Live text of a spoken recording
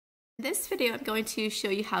In this video, I'm going to show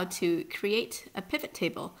you how to create a pivot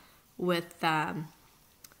table with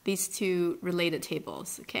these two related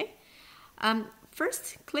tables, okay?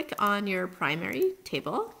 First, click on your primary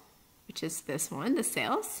table, which is this one, the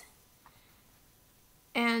sales.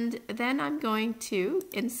 And then I'm going to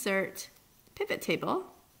insert pivot table.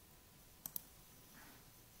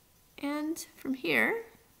 And from here,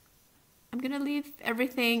 I'm going to leave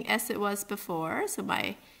everything as it was before. So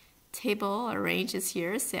my table arranges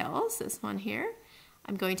here, sales, this one here.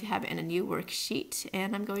 I'm going to have it in a new worksheet,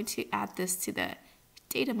 and I'm going to add this to the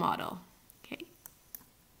data model. Okay.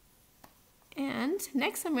 And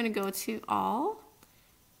next I'm going to go to all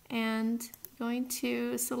and going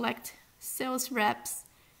to select sales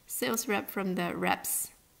rep from the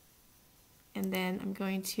reps. And then I'm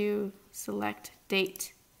going to select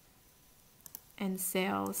date and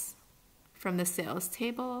sales from the sales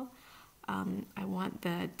table. I want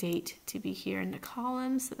the date to be here in the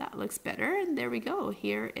column, so that looks better. And there we go.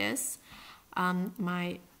 Here is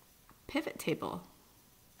my pivot table.